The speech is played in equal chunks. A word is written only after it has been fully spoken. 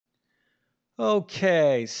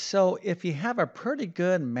Okay, so if you have a pretty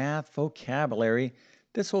good math vocabulary,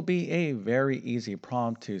 this will be a very easy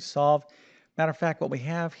problem to solve. Matter of fact, what we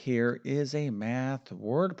have here is a math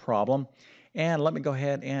word problem. And let me go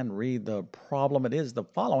ahead and read the problem. It is the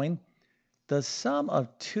following. The sum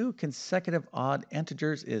of two consecutive odd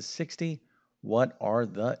integers is 60. What are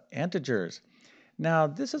the integers? Now,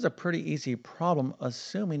 this is a pretty easy problem,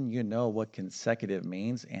 assuming you know what consecutive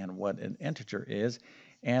means and what an integer is,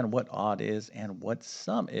 and what odd is, and what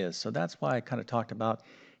sum is. So that's why I kind of talked about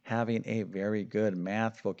having a very good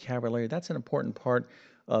math vocabulary. That's an important part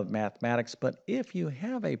of mathematics. But if you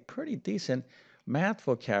have a pretty decent math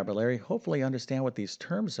vocabulary, hopefully you understand what these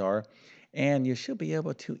terms are, and you should be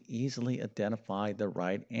able to easily identify the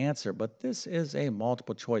right answer. But this is a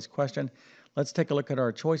multiple choice question. Let's take a look at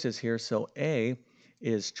our choices here. So A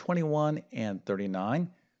is 21 and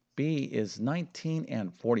 39. B is 19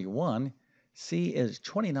 and 41. C is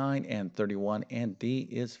 29 and 31. And D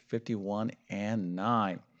is 51 and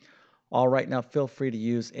 9. All right, now feel free to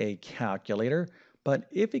use a calculator. But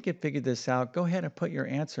if you can figure this out, go ahead and put your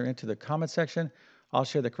answer into the comment section. I'll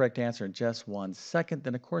share the correct answer in just 1 second.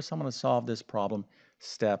 Then, of course, I'm going to solve this problem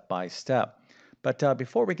step by step. But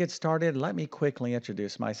before we get started, let me quickly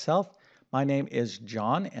introduce myself. My name is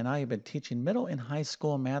John, and I have been teaching middle and high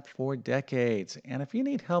school math for decades. And if you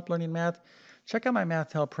need help learning math, check out my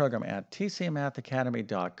math help program at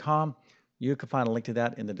tcmathacademy.com. You can find a link to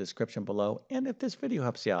that in the description below. And if this video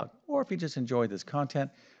helps you out, or if you just enjoyed this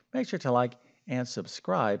content, make sure to like and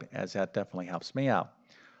subscribe, as that definitely helps me out.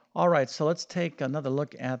 All right, so let's take another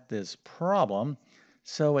look at this problem.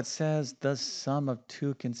 So it says the sum of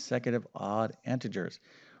two consecutive odd integers.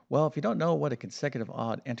 Well, if you don't know what a consecutive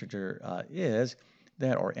odd integer is,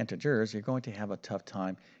 or integers, you're going to have a tough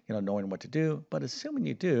time, knowing what to do. But assuming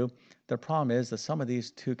you do, the problem is the sum of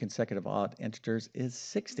these two consecutive odd integers is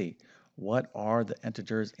 60. What are the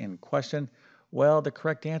integers in question? Well, the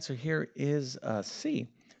correct answer here is C,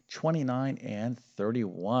 29 and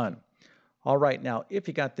 31. All right, now, if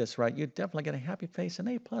you got this right, you definitely get a happy face, an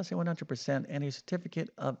A plus, a 100%, and a certificate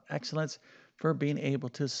of excellence for being able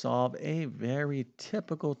to solve a very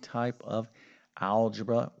typical type of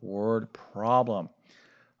algebra word problem.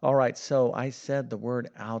 All right, so I said the word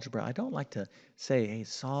algebra. I don't like to say, hey,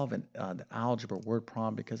 solve the algebra word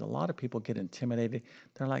problem because a lot of people get intimidated.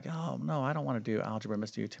 They're like, oh, no, I don't want to do algebra,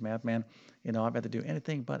 Mr. YouTube Math Man. I'd rather do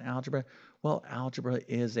anything but algebra. Well, algebra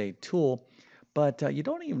is a tool, but you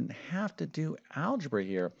don't even have to do algebra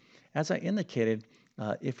here. As I indicated,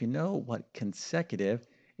 if you know what consecutive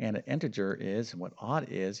and an integer is and what odd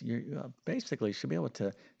is, you basically should be able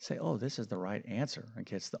to say, oh, this is the right answer.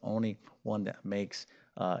 Okay, it's the only one that makes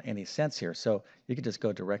any sense here. So you could just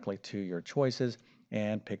go directly to your choices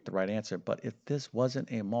and pick the right answer. But if this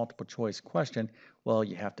wasn't a multiple choice question, well,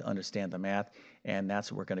 you have to understand the math, and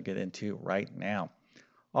that's what we're going to get into right now.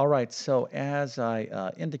 All right, so as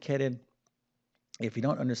I indicated, if you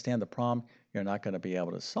don't understand the problem, you're not going to be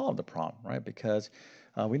able to solve the problem, right? Because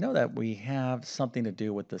we know that we have something to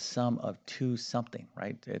do with the sum of two something,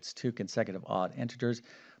 right? It's two consecutive odd integers,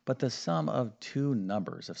 but the sum of two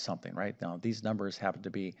numbers of something, right? Now, these numbers happen to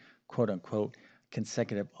be quote unquote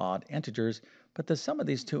consecutive odd integers, but the sum of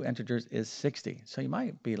these two integers is 60. So you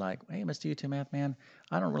might be like, hey, Mr. YouTube Math Man,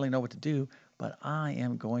 I don't really know what to do, but I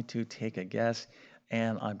am going to take a guess,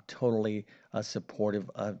 and I'm totally supportive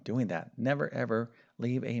of doing that. Never ever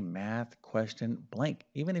leave a math question blank,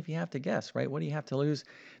 even if you have to guess, right? What do you have to lose?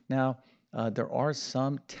 Now, there are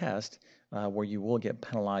some tests where you will get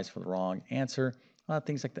penalized for the wrong answer.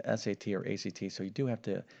 Things like the SAT or ACT. So you do have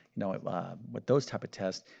to, with those type of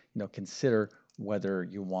tests, consider whether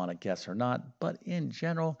you want to guess or not. But in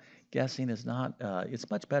general, guessing is not. It's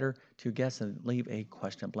much better to guess and leave a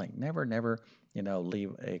question blank. Never, never,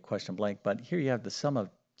 leave a question blank. But here you have the sum of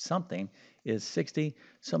something is 60.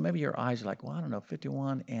 So maybe your eyes are like, well, I don't know,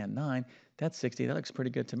 51 and 9, that's 60. That looks pretty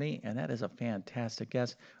good to me. And that is a fantastic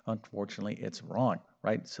guess. Unfortunately, it's wrong,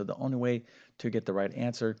 right? So the only way to get the right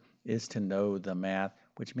answer is to know the math,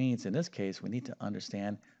 which means in this case, we need to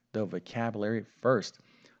understand the vocabulary first.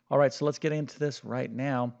 All right, so let's get into this right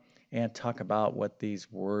now and talk about what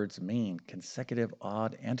these words mean. Consecutive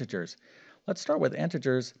odd integers. Let's start with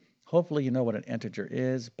integers. Hopefully you know what an integer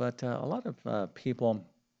is, but a lot of people,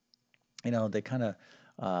 they kind of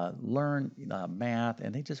learn math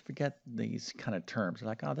and they just forget these kind of terms. They're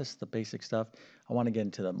like, oh, this is the basic stuff. I want to get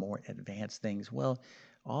into the more advanced things. Well,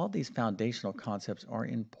 all these foundational concepts are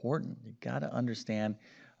important. You got to understand,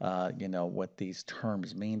 what these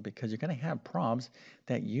terms mean because you're going to have problems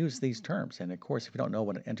that use these terms. And of course, if you don't know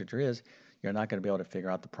what an integer is, you're not going to be able to figure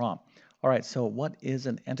out the problem. All right, so what is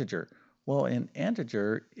an integer? Well, an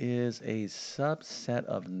integer is a subset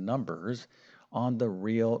of numbers on the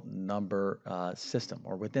real number system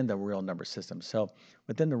or within the real number system. So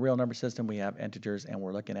within the real number system, we have integers and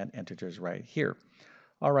we're looking at integers right here.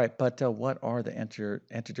 All right, but what are the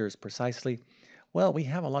integers precisely? Well, we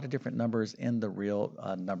have a lot of different numbers in the real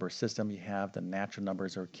number system. You have the natural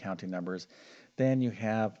numbers or counting numbers. Then you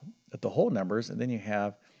have the whole numbers, and then you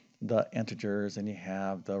have the integers, and you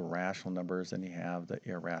have the rational numbers, and you have the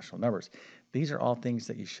irrational numbers. These are all things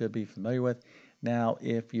that you should be familiar with. Now,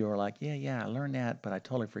 if you're like, yeah, I learned that, but I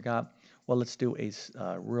totally forgot, well, let's do a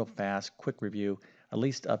real fast, quick review, at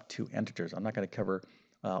least up to integers. I'm not going to cover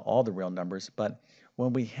all the real numbers, but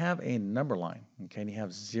when we have a number line, okay, and you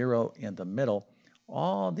have 0 in the middle,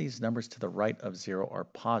 all these numbers to the right of 0 are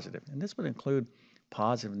positive. And this would include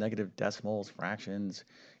positive, negative decimals, fractions,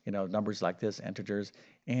 numbers like this, integers.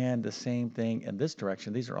 And the same thing in this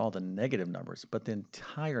direction. These are all the negative numbers. But the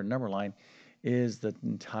entire number line is the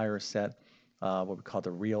entire set, what we call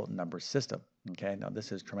the real number system. Okay, now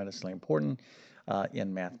this is tremendously important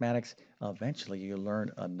in mathematics. Eventually, you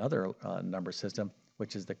learn another number system,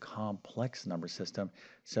 which is the complex number system.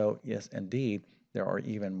 So yes, indeed, there are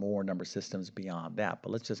even more number systems beyond that.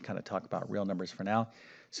 But let's just kind of talk about real numbers for now.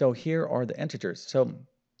 So here are the integers. So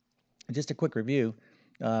just a quick review.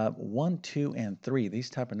 1, 2, and 3, these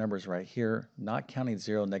type of numbers right here, not counting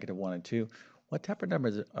 0, negative 1, and 2. What type of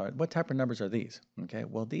numbers are these? Okay,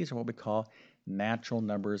 well, these are what we call natural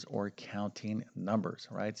numbers or counting numbers,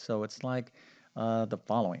 right? So it's like the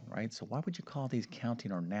following, right? So why would you call these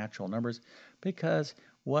counting or natural numbers? Because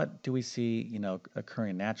what do we see,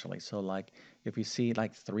 occurring naturally? So like if you see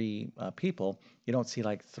like three people, you don't see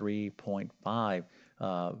like 3.5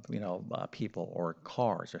 people or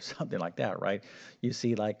cars or something like that, right? You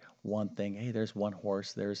see like one thing, hey, there's one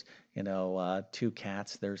horse, there's, two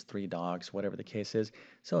cats, there's three dogs, whatever the case is.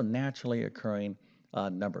 So naturally occurring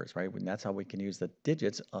numbers, right? And that's how we can use the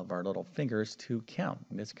digits of our little fingers to count.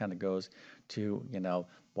 And this kind of goes to,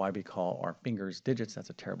 why we call our fingers digits.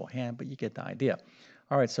 That's a terrible hand, but you get the idea.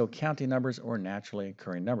 All right, so counting numbers or naturally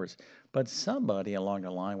occurring numbers. But somebody along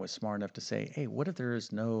the line was smart enough to say, hey, what if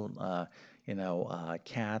there's no,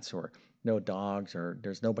 cats or no dogs or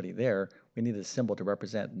there's nobody there? We need a symbol to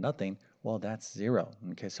represent nothing. Well, that's 0.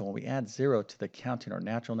 Okay, so when we add 0 to the counting or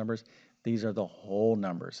natural numbers, these are the whole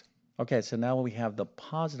numbers. Okay, so now we have the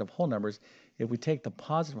positive whole numbers. If we take the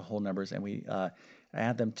positive whole numbers and we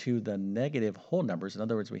add them to the negative whole numbers, in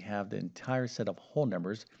other words, we have the entire set of whole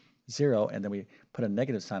numbers, 0, and then we put a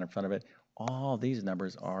negative sign in front of it, all these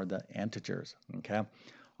numbers are the integers, okay?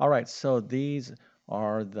 All right, so these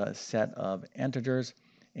are the set of integers,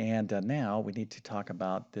 and now we need to talk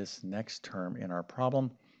about this next term in our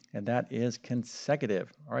problem, and that is consecutive.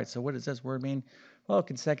 All right, so what does this word mean? Well,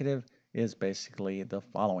 consecutive is basically the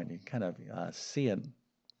following. You kind of see it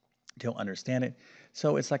to understand it.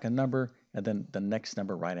 So it's like a number and then the next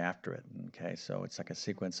number right after it. Okay, so it's like a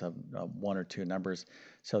sequence of one or two numbers.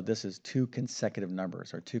 So this is two consecutive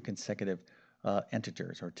numbers or two consecutive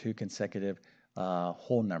integers or two consecutive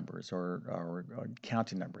whole numbers or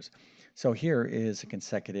counting numbers. So here is a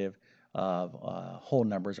consecutive of whole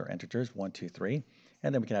numbers or integers, 1, 2, 3,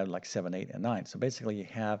 and then we can add like 7, 8, and 9. So basically you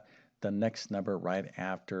have the next number right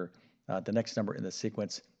after the next number in the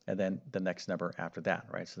sequence and then the next number after that,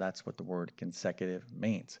 right? So that's what the word consecutive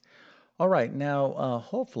means. All right, now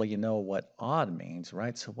hopefully you know what odd means,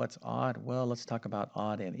 right? So what's odd? Well, let's talk about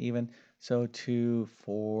odd and even. So 2,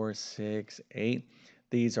 4, 6, 8.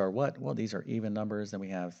 These are what? Well, these are even numbers. Then we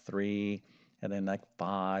have 3, and then like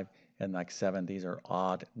 5, and like 7. These are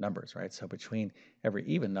odd numbers, right? So between every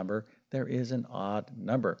even number, there is an odd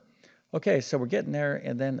number. Okay, so we're getting there,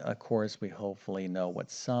 and then of course we hopefully know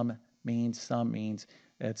what sum means. Sum means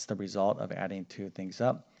it's the result of adding two things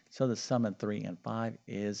up. So the sum of 3 and 5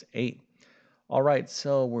 is 8. All right,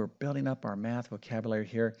 so we're building up our math vocabulary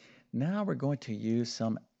here. Now we're going to use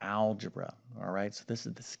some algebra. All right, so this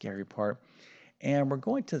is the scary part. And we're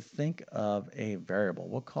going to think of a variable.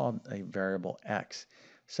 We'll call it a variable x.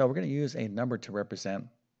 So we're going to use a number to represent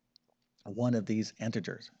one of these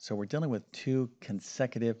integers. So we're dealing with two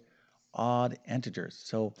consecutive odd integers.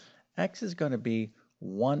 So x is going to be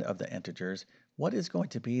one of the integers. What is going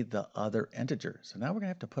to be the other integer? So now we're going to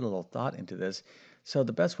have to put a little thought into this. So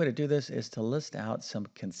the best way to do this is to list out some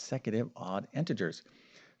consecutive odd integers.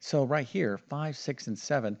 So right here, 5, 6, and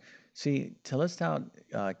 7, see, to list out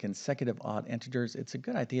consecutive odd integers, it's a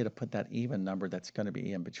good idea to put that even number that's going to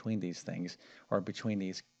be in between these things or between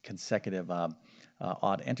these consecutive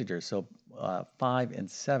odd integers. So 5 and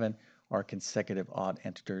 7 are consecutive odd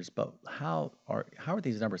integers, but how are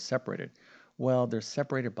these numbers separated? Well, they're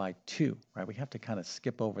separated by 2, right? We have to kind of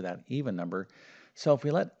skip over that even number. So if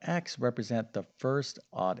we let x represent the first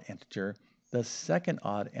odd integer, the second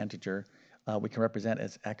odd integer we can represent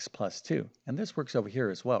as x plus 2. And this works over here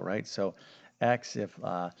as well, right? So x, if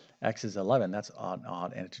x is 11, that's an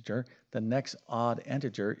odd integer. The next odd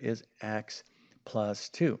integer is x plus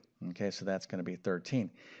 2. Okay, so that's going to be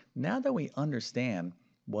 13. Now that we understand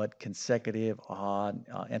what consecutive odd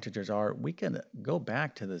integers are, we can go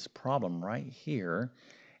back to this problem right here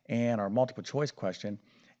and our multiple choice question,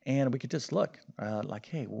 and we could just look like,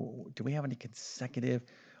 hey, do we have any consecutive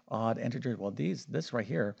odd integers? Well, this right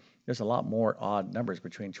here, there's a lot more odd numbers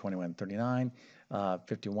between 21 and 39,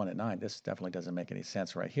 51 and 9. This definitely doesn't make any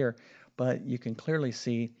sense right here, but you can clearly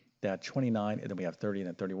see that 29, and then we have 30 and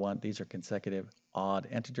then 31. These are consecutive odd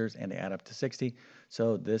integers, and they add up to 60.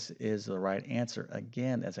 So this is the right answer.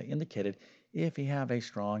 Again, as I indicated, if you have a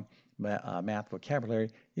strong math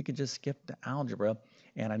vocabulary, you can just skip the algebra.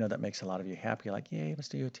 And I know that makes a lot of you happy, like, yay,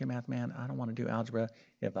 Mr. UT Math Man, I don't want to do algebra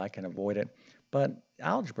if I can avoid it. But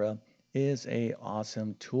algebra is a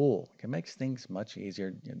awesome tool. It makes things much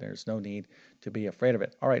easier. There's no need to be afraid of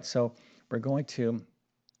it. All right, so we're going to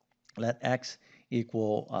let x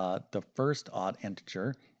equal the first odd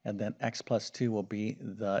integer, and then x plus 2 will be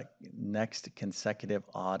the next consecutive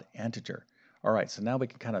odd integer. All right, so now we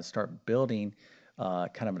can kind of start building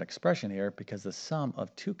kind of an expression here, because the sum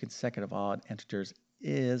of 2 consecutive odd integers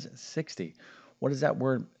is 60. What does that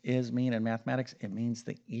word is mean in mathematics? It means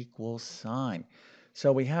the equal sign.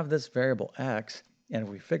 So we have this variable x, and if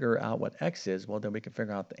we figure out what x is, well, then we can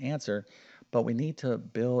figure out the answer, but we need to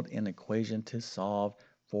build an equation to solve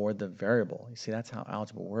for the variable. You see, that's how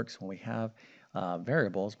algebra works. When we have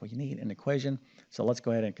variables, we need an equation. So let's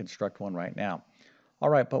go ahead and construct one right now. All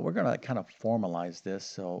right, but we're going to kind of formalize this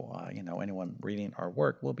so anyone reading our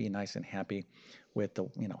work will be nice and happy with the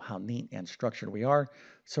how neat and structured we are.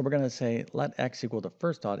 So we're going to say let x equal the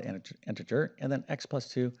first odd integer, and then x plus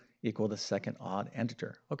 2 equal the second odd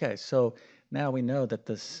integer. Okay, so now we know that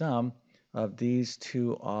the sum of these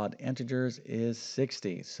two odd integers is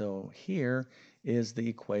 60. So here is the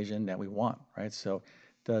equation that we want, right? So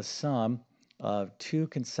the sum of 2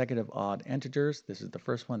 consecutive odd integers, this is the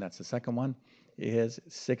first one, that's the second one, is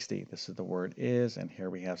 60. This is the word is, and here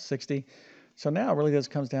we have 60. So now really this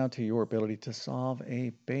comes down to your ability to solve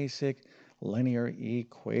a basic linear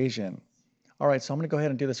equation. All right, so I'm going to go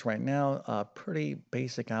ahead and do this right now. Pretty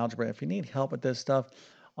basic algebra. If you need help with this stuff,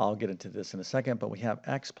 I'll get into this in a second, but we have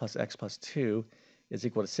x plus 2 is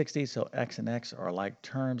equal to 60. So x and x are like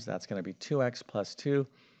terms. That's going to be 2x plus 2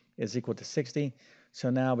 is equal to 60. So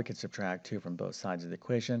now we can subtract 2 from both sides of the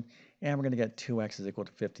equation, and we're going to get 2x is equal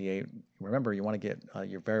to 58. Remember, you want to get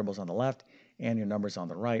your variables on the left and your numbers on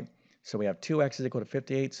the right. So we have 2x is equal to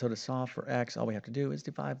 58. So to solve for x, all we have to do is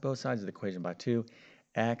divide both sides of the equation by 2.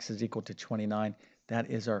 X is equal to 29. That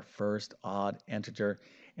is our first odd integer.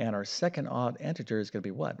 And our second odd integer is going to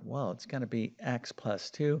be what? Well, it's going to be x plus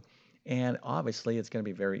 2. And obviously, it's going to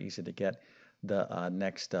be very easy to get the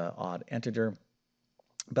next odd integer.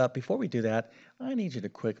 But before we do that, I need you to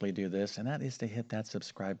quickly do this, and that is to hit that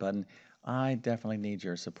subscribe button. I definitely need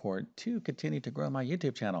your support to continue to grow my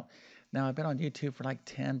YouTube channel. Now, I've been on YouTube for like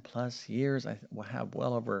 10 plus years. I have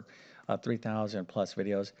well over 3,000 plus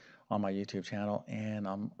videos on my YouTube channel, and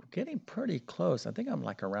I'm getting pretty close. I think I'm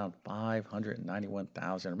like around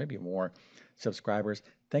 591,000 or maybe more subscribers.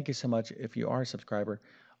 Thank you so much. If you are a subscriber,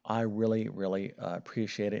 I really, really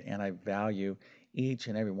appreciate it, and I value each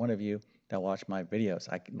and every one of you that watch my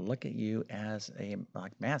videos. I can look at you as a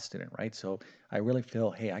math student, right? So I really feel,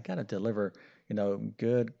 hey, I got to deliver,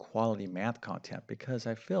 good quality math content, because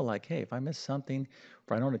I feel like, hey, if I miss something,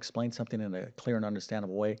 if I don't explain something in a clear and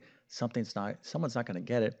understandable way, someone's not going to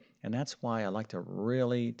get it. And that's why I like to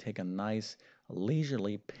really take a nice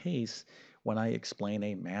leisurely pace when I explain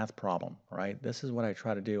a math problem, right? This is what I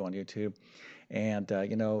try to do on YouTube. And,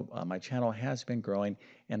 my channel has been growing,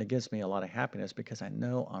 and it gives me a lot of happiness because I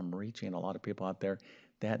know I'm reaching a lot of people out there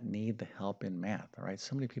that need the help in math, all right?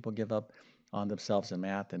 So many people give up on themselves in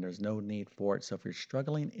math, and there's no need for it. So if you're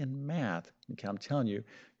struggling in math, okay, I'm telling you,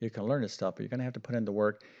 you can learn this stuff, but you're going to have to put in the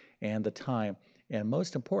work and the time. And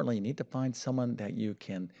most importantly, you need to find someone that you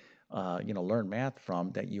can, learn math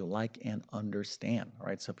from that you like and understand, all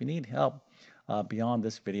right? So if you need help, beyond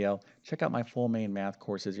this video, check out my full main math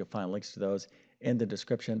courses. You'll find links to those in the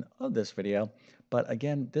description of this video. But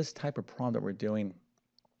again, this type of problem that we're doing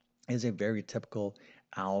is a very typical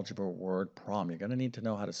algebra word problem. You're going to need to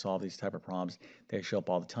know how to solve these type of problems. They show up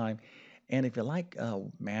all the time. And if you like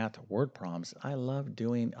math word problems, I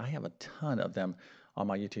have a ton of them on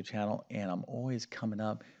my YouTube channel, and I'm always coming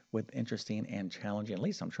up with interesting and challenging, at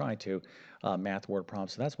least I'm trying to, math word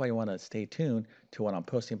problems. So that's why you want to stay tuned to what I'm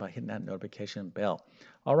posting by hitting that notification bell.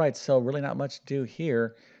 All right, so really not much to do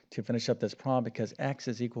here to finish up this problem because x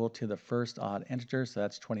is equal to the first odd integer, so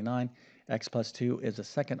that's 29. X plus 2 is the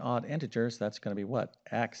second odd integer, so that's going to be what?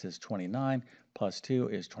 X is 29 plus 2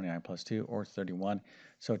 is 29 plus 2, or 31.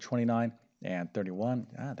 So 29 and 31,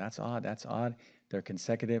 that's odd, that's odd. They're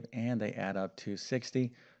consecutive and they add up to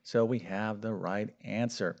 60. So we have the right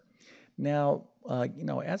answer. Now,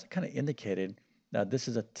 as I kind of indicated, this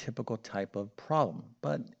is a typical type of problem.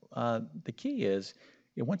 But the key is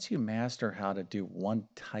once you master how to do one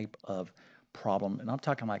type of problem, and I'm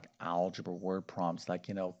talking like algebra word problems, like,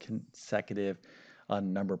 consecutive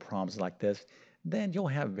number problems like this, then you'll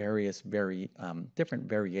have various very different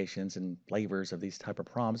variations and flavors of these type of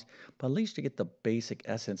problems. But at least you get the basic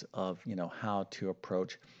essence of how to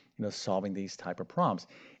approach solving these type of problems.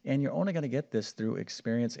 And you're only going to get this through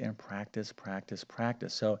experience and practice, practice,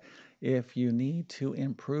 practice. So if you need to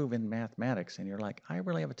improve in mathematics and you're like, I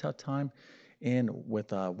really have a tough time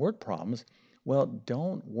with word problems, well,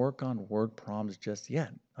 don't work on word problems just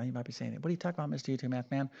yet. Now you might be saying, what are you talking about, Mr. YouTube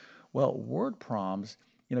Math Man? Well, word problems,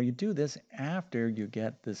 you do this after you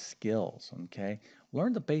get the skills, okay?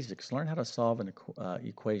 Learn the basics, learn how to solve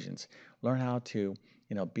equations, learn how to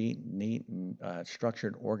be neat and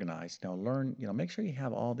structured, organized. Learn, make sure you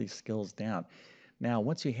have all these skills down. Now,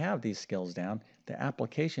 once you have these skills down, the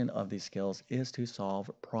application of these skills is to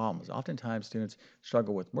solve problems. Oftentimes, students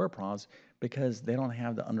struggle with word problems because they don't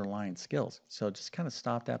have the underlying skills. So just kind of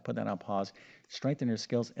stop that, put that on pause, strengthen your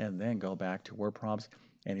skills, and then go back to word problems.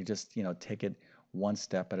 And you just, take it one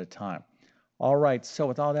step at a time. All right, so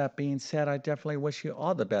with all that being said, I definitely wish you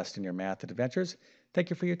all the best in your math adventures. Thank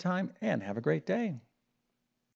you for your time and have a great day.